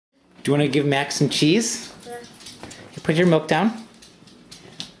Do you want to give Max some cheese? Yeah. You put your milk down.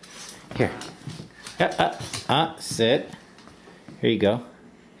 Here. Sit. Here you go.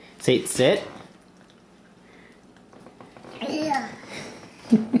 Say sit. Yeah.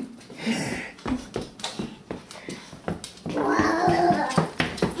 Do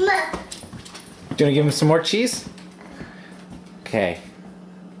you want to give him some more cheese? Okay.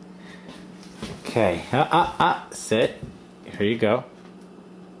 Okay. Sit. Here you go.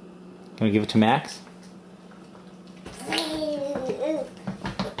 You want to give it to Max?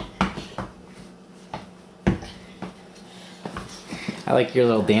 I like your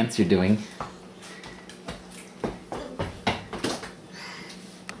little dance you're doing.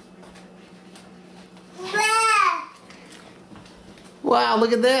 Wow,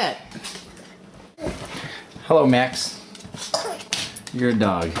 look at that. Hello, Max. You're a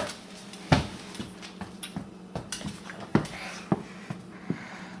dog.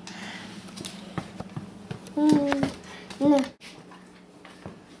 No.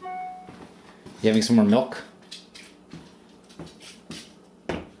 You having some more milk?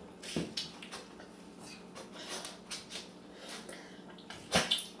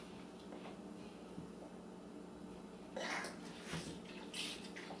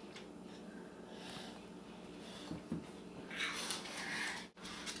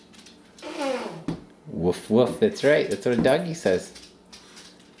 Woof woof, that's right. That's what a doggy says.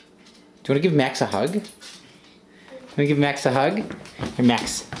 Do you want to give Max a hug? Want to give Max a hug? Here,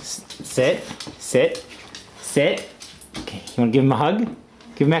 Max. Sit. Sit. Sit. Okay, you want to give him a hug?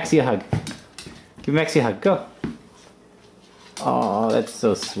 Give Maxie a hug. Give Maxie a hug. Go. Oh, that's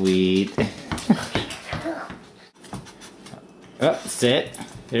so sweet. Oh, sit.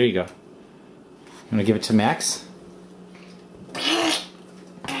 There you go. You want to give it to Max?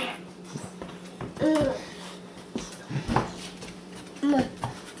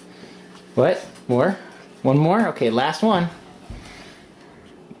 What? More? One more? Okay, last one.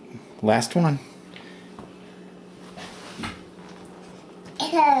 Last one.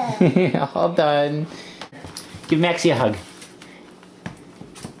 All done. Give Maxie a hug.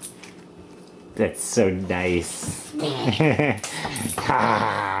 That's so nice.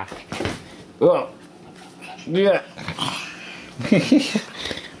 Ah. Oh. Yeah.